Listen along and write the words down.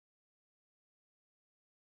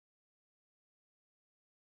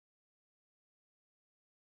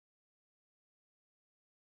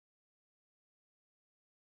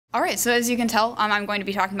All right, so as you can tell, I'm going to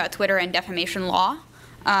be talking about Twitter and defamation law.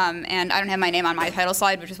 And I don't have my name on my title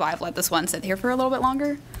slide, which is why I've let this one sit here for a little bit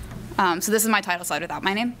longer. So this is my title slide without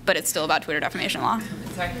my name, but it's still about Twitter defamation law.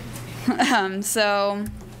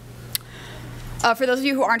 For those of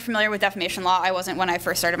you who aren't familiar with defamation law, I wasn't when I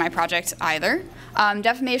first started my project either.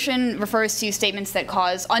 Defamation refers to statements that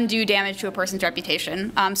cause undue damage to a person's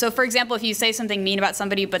reputation. So for example, if you say something mean about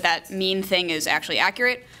somebody, but that mean thing is actually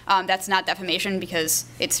accurate, that's not defamation because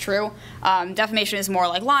it's true. Defamation is more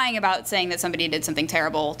like lying about saying that somebody did something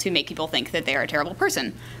terrible to make people think that they are a terrible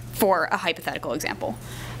person, for a hypothetical example.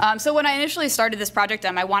 So when I initially started this project,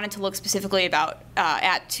 I wanted to look specifically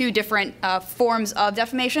at two different forms of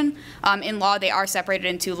defamation. In law, they are separated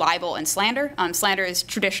into libel and slander. Slander is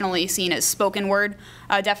traditionally seen as spoken word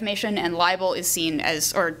defamation, and libel is seen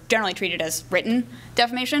as, or generally treated as, written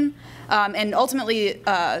defamation. And ultimately,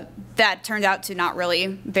 that turned out to not really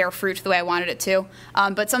bear fruit the way I wanted it to.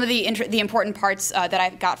 But some of the important parts that I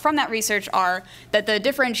got from that research are that the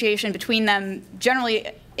differentiation between them generally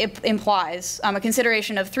implies a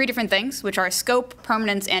consideration of three different things, which are scope,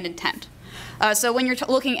 permanence, and intent. So when you're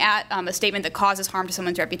looking at a statement that causes harm to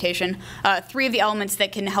someone's reputation, three of the elements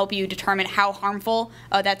that can help you determine how harmful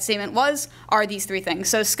that statement was are these three things.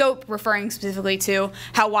 So scope, referring specifically to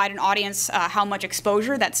how wide an audience, how much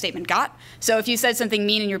exposure that statement got. So if you said something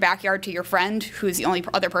mean in your backyard to your friend, who's the only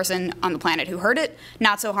other person on the planet who heard it,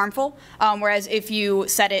 not so harmful. Whereas if you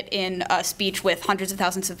said it in a speech with hundreds of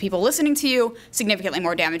thousands of people listening to you, significantly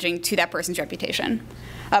more damaging to that person's reputation.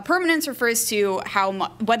 Permanence refers to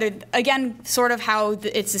whether, again, sort of how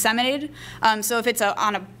it's disseminated. So if it's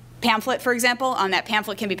on a pamphlet, for example, that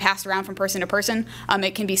pamphlet can be passed around from person to person.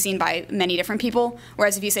 It can be seen by many different people,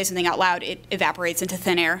 whereas if you say something out loud, it evaporates into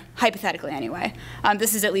thin air, hypothetically anyway.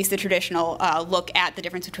 This is at least the traditional look at the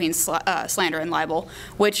difference between slander and libel,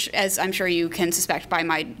 which, as I'm sure you can suspect by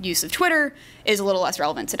my use of Twitter, is a little less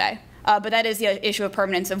relevant today. But that is the issue of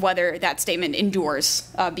permanence, of whether that statement endures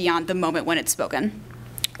beyond the moment when it's spoken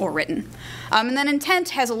or written. And then intent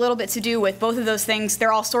has a little bit to do with both of those things.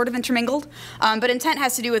 They're all sort of intermingled, but intent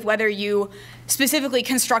has to do with whether you specifically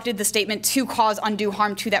constructed the statement to cause undue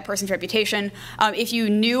harm to that person's reputation. If you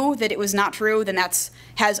knew that it was not true, then that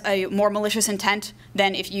has a more malicious intent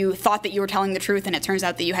than if you thought that you were telling the truth and it turns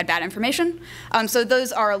out that you had bad information. So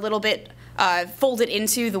those are a little bit folded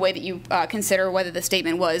into the way that you consider whether the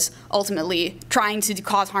statement was ultimately trying to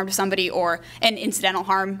cause harm to somebody or an incidental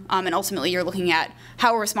harm, and ultimately you're looking at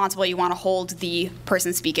how responsible you want to hold the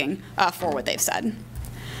person speaking for what they've said.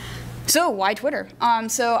 So why Twitter?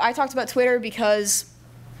 So I talked about Twitter because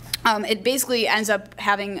it basically ends up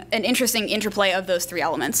having an interesting interplay of those three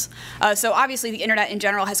elements. So obviously the internet in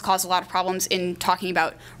general has caused a lot of problems in talking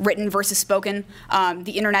about written versus spoken.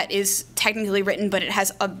 The internet is technically written, but it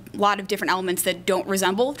has a lot of different elements that don't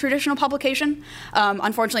resemble traditional publication.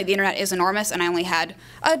 Unfortunately, the internet is enormous, and I only had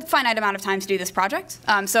a finite amount of time to do this project.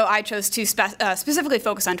 So I chose to specifically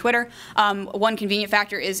focus on Twitter. One convenient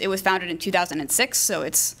factor is it was founded in 2006, so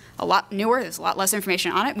it's a lot newer. There's a lot less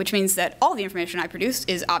information on it, which means that all the information I produced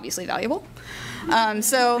is obviously valuable.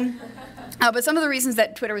 But some of the reasons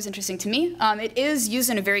that Twitter was interesting to me, it is used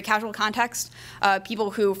in a very casual context.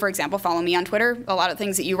 People who, for example, follow me on Twitter, a lot of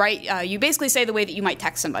things that you write, you basically say the way that you might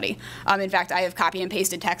text somebody. In fact, I have copy and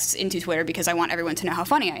pasted texts into Twitter because I want everyone to know how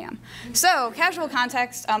funny I am. So casual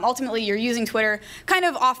context, ultimately you're using Twitter kind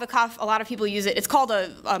of off the cuff. A lot of people use it. It's called a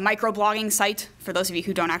microblogging site, for those of you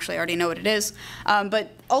who don't actually already know what it is.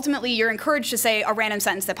 But ultimately you're encouraged to say a random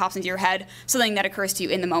sentence that pops into your head, something that occurs to you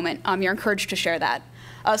in the moment. You're encouraged to share that.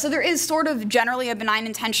 So there is sort of generally a benign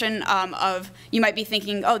intention of you might be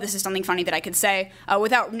thinking, oh, this is something funny that I could say,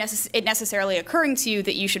 without it necessarily occurring to you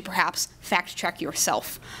that you should perhaps fact check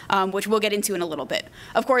yourself, which we'll get into in a little bit.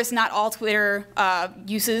 Of course, not all Twitter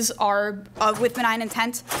uses are with benign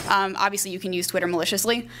intent. Obviously, you can use Twitter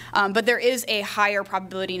maliciously, but there is a higher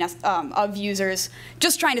probability of users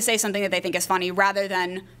just trying to say something that they think is funny rather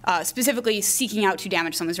than specifically seeking out to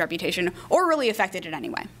damage someone's reputation or really affect it in any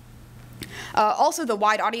way. Also, the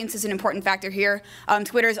wide audience is an important factor here.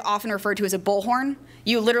 Twitter is often referred to as a bullhorn.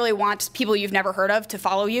 You literally want people you've never heard of to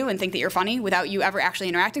follow you and think that you're funny without you ever actually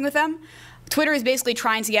interacting with them. Twitter is basically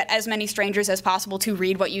trying to get as many strangers as possible to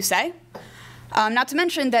read what you say. Not to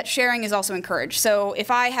mention that sharing is also encouraged. So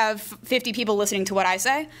if I have 50 people listening to what I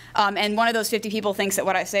say, and one of those 50 people thinks that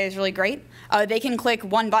what I say is really great, they can click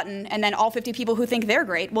one button, and then all 50 people who think they're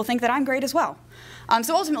great will think that I'm great as well.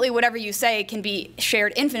 So ultimately, whatever you say can be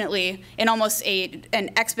shared infinitely in almost an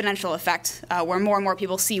exponential effect, where more and more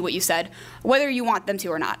people see what you said, whether you want them to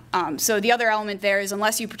or not. So the other element there is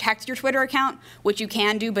unless you protect your Twitter account, which you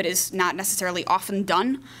can do but is not necessarily often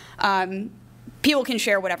done, people can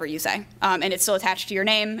share whatever you say, and it's still attached to your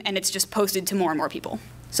name, and it's just posted to more and more people.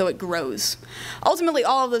 So it grows. Ultimately,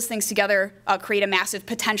 all of those things together create a massive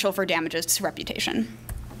potential for damages to reputation.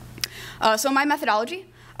 So my methodology,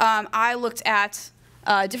 I looked at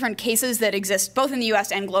different cases that exist both in the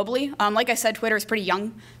US and globally. Like I said, Twitter is pretty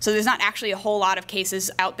young, so there's not actually a whole lot of cases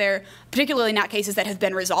out there, particularly not cases that have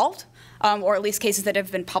been resolved, or at least cases that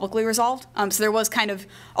have been publicly resolved. So there was kind of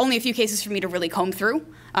only a few cases for me to really comb through,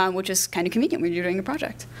 which is kind of convenient when you're doing a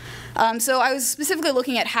project. So I was specifically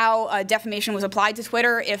looking at how defamation was applied to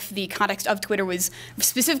Twitter, if the context of Twitter was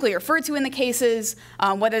specifically referred to in the cases,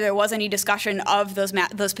 whether there was any discussion of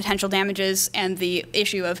those potential damages and the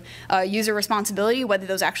issue of user responsibility, whether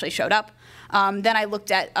those actually showed up. Then I looked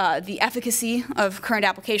at the efficacy of current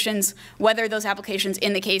applications, whether those applications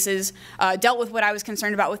in the cases dealt with what I was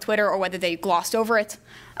concerned about with Twitter or whether they glossed over it.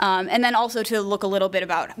 And then also to look a little bit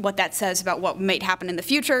about what that says about what might happen in the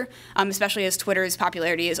future, especially as Twitter's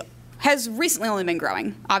popularity has recently only been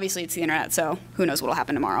growing. Obviously, it's the internet, so who knows what will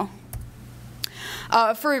happen tomorrow.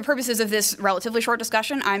 For purposes of this relatively short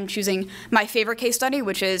discussion, I'm choosing my favorite case study,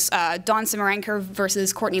 which is Dawn Simranker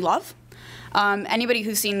versus Courtney Love. Anybody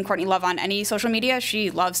who's seen Courtney Love on any social media, she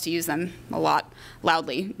loves to use them a lot,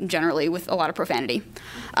 loudly, generally, with a lot of profanity.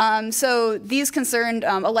 So these concerned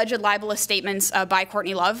alleged libelous statements by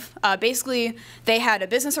Courtney Love. Basically, they had a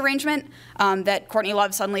business arrangement that Courtney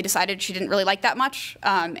Love suddenly decided she didn't really like that much,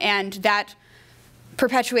 and that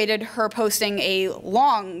perpetuated her posting a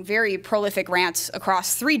long, very prolific rant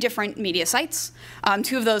across 3 different media sites.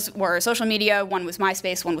 2 of those were social media, one was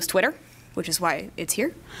MySpace, one was Twitter, which is why it's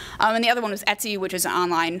here. And the other one was Etsy, which is an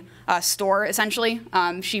online store, essentially.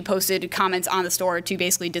 She posted comments on the store to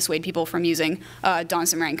basically dissuade people from using Dawn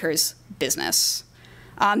Simranker's business.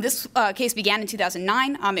 This case began in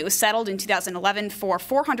 2009. It was settled in 2011 for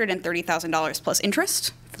 $430,000 plus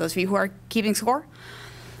interest, for those of you who are keeping score.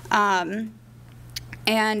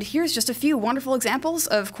 And here's just a few wonderful examples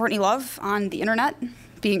of Courtney Love on the internet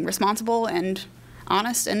being responsible and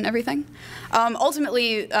honest and everything.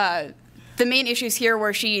 Ultimately, the main issues here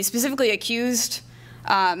were she specifically accused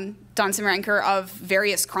Dawn Simranker of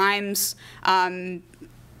various crimes.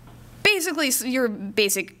 Basically, your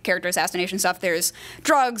basic character assassination stuff. There's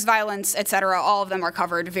drugs, violence, etc. All of them are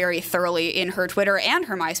covered very thoroughly in her Twitter and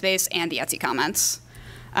her MySpace and the Etsy comments.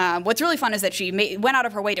 What's really fun is that she went out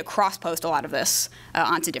of her way to cross-post a lot of this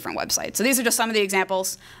onto different websites. So these are just some of the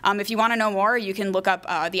examples. If you want to know more, you can look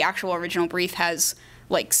up the actual original brief has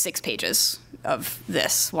like 6 pages of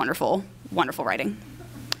this wonderful, wonderful writing.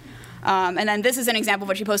 And then this is an example of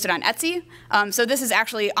what she posted on Etsy. So this is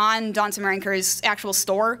actually on Dawn Simranker's actual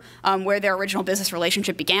store where their original business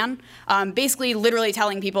relationship began, basically literally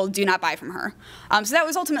telling people, do not buy from her. So that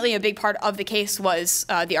was ultimately a big part of the case, was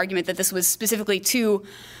the argument that this was specifically to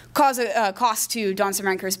cause a cost to Dawn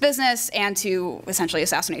Simranker's business and to essentially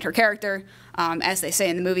assassinate her character, as they say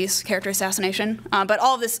in the movies, character assassination. But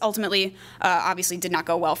all of this ultimately obviously did not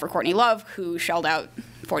go well for Courtney Love, who shelled out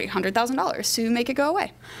 $400,000 to make it go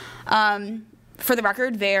away. For the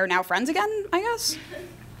record, they are now friends again, I guess.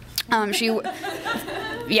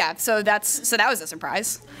 Yeah, so that was a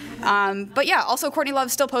surprise. But yeah, also Courtney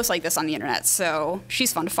Love still posts like this on the internet, so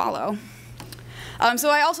she's fun to follow.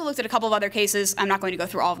 So I also looked at a couple of other cases. I'm not going to go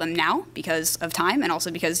through all of them now because of time, and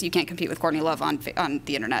also because you can't compete with Courtney Love on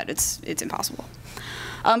the internet. It's impossible.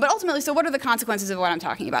 But ultimately, so what are the consequences of what I'm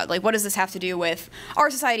talking about? Like, what does this have to do with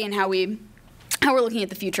our society and how we're looking at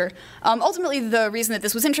the future? Ultimately, the reason that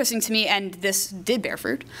this was interesting to me, and this did bear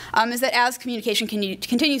fruit, is that as communication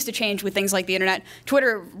continues to change with things like the internet,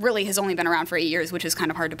 Twitter really has only been around for 8 years, which is kind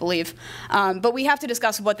of hard to believe. But we have to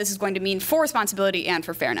discuss what this is going to mean for responsibility and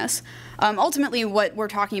for fairness. Ultimately, what we're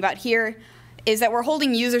talking about here is that we're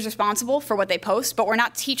holding users responsible for what they post, but we're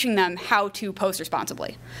not teaching them how to post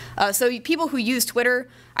responsibly. So people who use Twitter,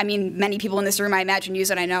 I mean, many people in this room I imagine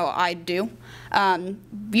use it, I know I do.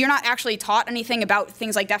 You're not actually taught anything about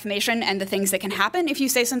things like defamation and the things that can happen if you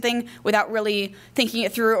say something without really thinking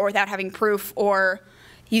it through or without having proof, or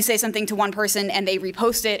you say something to one person and they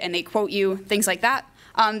repost it and they quote you, things like that.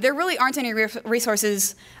 There really aren't any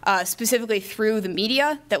resources specifically through the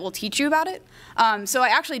media that will teach you about it. So I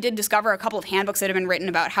actually did discover a couple of handbooks that have been written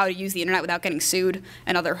about how to use the internet without getting sued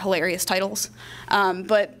and other hilarious titles.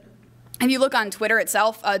 But if you look on Twitter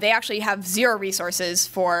itself, they actually have 0 resources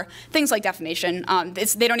for things like defamation.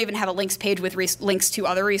 They don't even have a links page with links to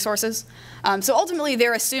other resources. So ultimately,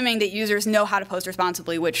 they're assuming that users know how to post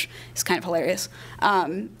responsibly, which is kind of hilarious.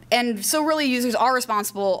 And so really, users are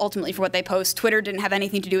responsible ultimately for what they post. Twitter didn't have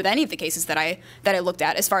anything to do with any of the cases that I looked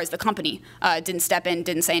at, as far as the company didn't step in,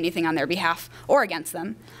 didn't say anything on their behalf or against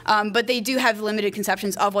them. But they do have limited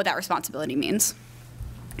conceptions of what that responsibility means.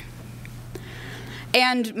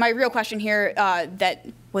 And my real question here that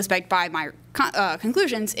was begged by my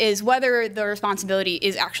conclusions is whether the responsibility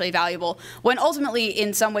is actually valuable, when ultimately,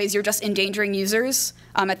 in some ways, you're just endangering users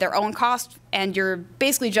at their own cost, and you're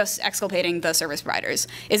basically just exculpating the service providers.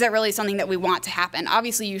 Is that really something that we want to happen?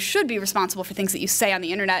 Obviously, you should be responsible for things that you say on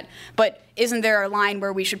the internet, but isn't there a line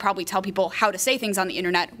where we should probably tell people how to say things on the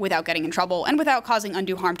internet without getting in trouble and without causing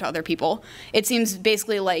undue harm to other people? It seems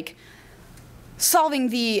basically like solving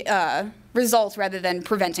the result rather than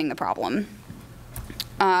preventing the problem.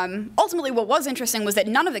 Ultimately, what was interesting was that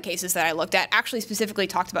none of the cases that I looked at actually specifically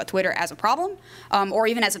talked about Twitter as a problem, or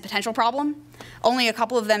even as a potential problem. Only a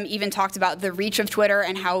couple of them even talked about the reach of Twitter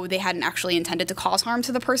and how they hadn't actually intended to cause harm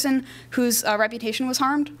to the person whose reputation was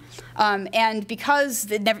harmed. And because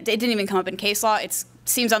it didn't even come up in case law, it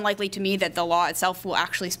seems unlikely to me that the law itself will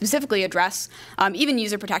actually specifically address even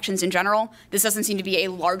user protections in general. This doesn't seem to be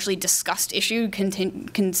a largely discussed issue,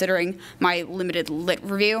 considering my limited lit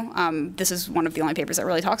review. This is one of the only papers that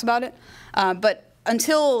really talks about it. But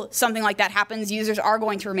until something like that happens, users are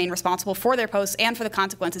going to remain responsible for their posts and for the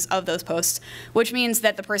consequences of those posts, which means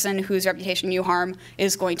that the person whose reputation you harm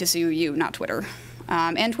is going to sue you, not Twitter.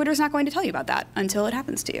 And Twitter's not going to tell you about that until it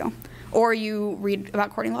happens to you, or you read about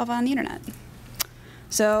Courtney Love on the internet.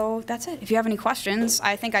 So that's it. If you have any questions,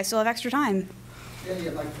 I think I still have extra time. Yeah, you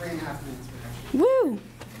have like 3.5 minutes. Woo!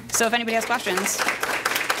 So if anybody has questions.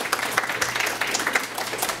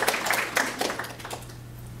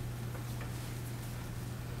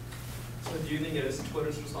 So do you think it is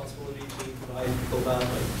Twitter's responsibility to provide people that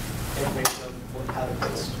information of how to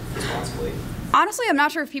post responsibly? Honestly, I'm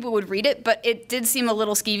not sure if people would read it, but it did seem a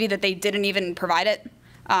little skeevy that they didn't even provide it,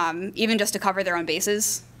 even just to cover their own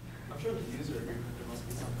bases. I'm sure the user agreement, there must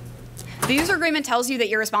be something. The user agreement tells you that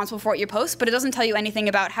you're responsible for what you post, but it doesn't tell you anything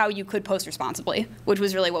about how you could post responsibly, which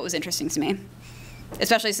was really what was interesting to me,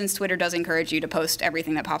 especially since Twitter does encourage you to post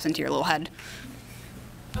everything that pops into your little head.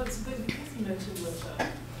 Oh, so because you mentioned with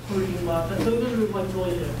Courtney Love, that those are like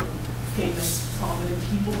really famous, prominent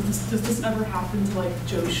people. Does this ever happen to like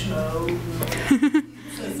Joe Schmo, who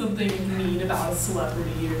says something mean about a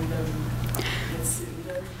celebrity and then gets sued?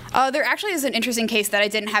 There actually is an interesting case that I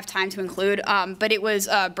didn't have time to include, but it was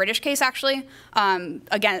a British case, actually.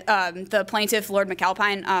 Again, the plaintiff, Lord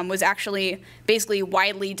McAlpine, was actually basically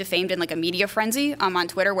widely defamed in like a media frenzy on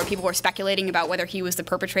Twitter, where people were speculating about whether he was the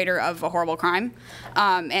perpetrator of a horrible crime.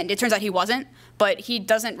 And it turns out he wasn't, but he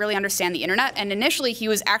doesn't really understand the internet. And initially, he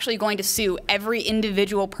was actually going to sue every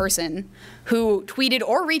individual person who tweeted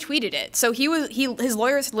or retweeted it. So his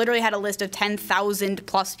lawyers literally had a list of 10,000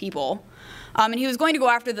 plus people. And he was going to go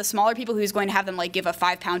after the smaller people. He was going to have them like give a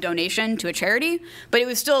 £5 donation to a charity. But it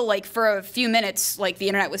was still like for a few minutes, like the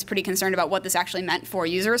internet was pretty concerned about what this actually meant for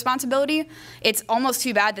user responsibility. It's almost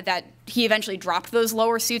too bad that he eventually dropped those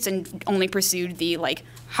lower suits and only pursued the like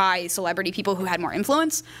high celebrity people who had more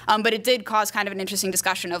influence. But it did cause kind of an interesting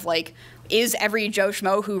discussion of like, is every Joe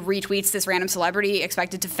Schmo who retweets this random celebrity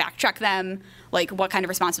expected to fact check them? Like, what kind of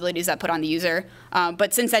responsibility does that put on the user?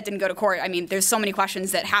 But since that didn't go to court, I mean, there's so many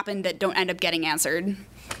questions that happen that don't end up getting answered.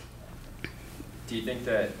 Do you think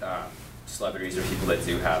that celebrities or people that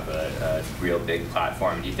do have a real big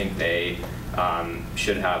platform, do you think they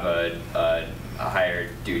should have a higher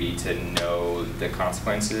duty to know the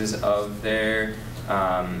consequences of their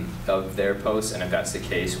posts? And if that's the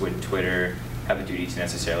case, would Twitter have a duty to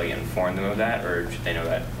necessarily inform them of that, or should they know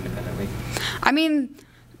that independently? I mean,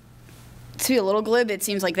 to be a little glib, it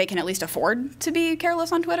seems like they can at least afford to be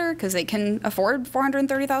careless on Twitter, because they can afford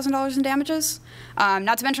 $430,000 in damages.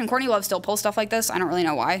 Not to mention, Courtney Love still pulls stuff like this. I don't really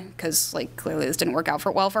know why, because like clearly this didn't work out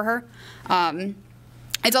well for her.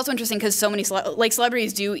 It's also interesting because so many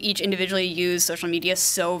celebrities do each individually use social media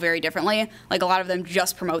so very differently. Like a lot of them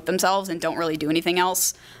just promote themselves and don't really do anything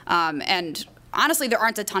else. And honestly, there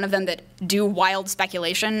aren't a ton of them that do wild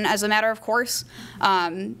speculation as a matter of course.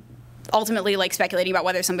 Ultimately, like speculating about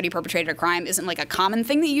whether somebody perpetrated a crime isn't like a common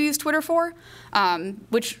thing that you use Twitter for,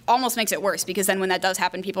 which almost makes it worse, because then when that does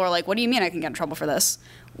happen, people are like, what do you mean I can get in trouble for this?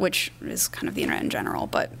 Which is kind of the internet in general,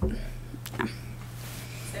 but yeah.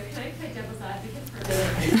 So can I play devil's advocate for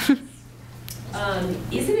a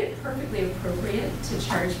minute? Isn't it perfectly appropriate to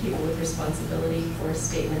charge people with responsibility for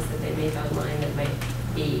statements that they make online that might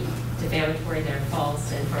be defamatory, they're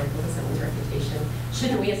false and harmful to someone's reputation.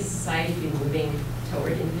 Shouldn't we as a society be moving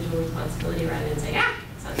toward individual responsibility rather than saying,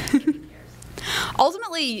 it's not who cares?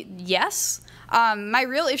 Ultimately, yes. My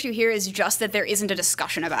real issue here is just that there isn't a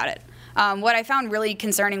discussion about it. What I found really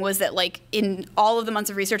concerning was that, like, in all of the months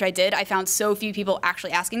of research I did, I found so few people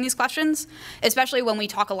actually asking these questions, especially when we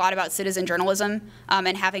talk a lot about citizen journalism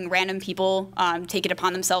and having random people take it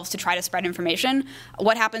upon themselves to try to spread information.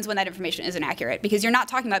 What happens when that information isn't accurate? Because you're not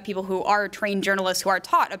talking about people who are trained journalists who are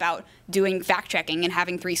taught about doing fact-checking and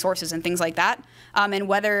having 3 sources and things like that, and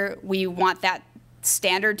whether we want that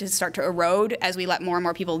standard to start to erode as we let more and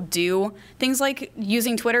more people do things like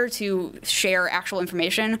using Twitter to share actual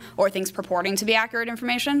information or things purporting to be accurate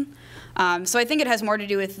information. So I think it has more to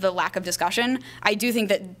do with the lack of discussion. I do think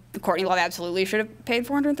that Courtney Love absolutely should have paid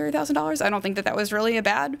 $430,000. I don't think that that was really a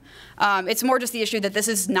bad. It's more just the issue that this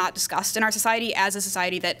is not discussed in our society as a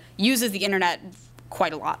society that uses the internet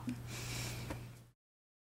quite a lot.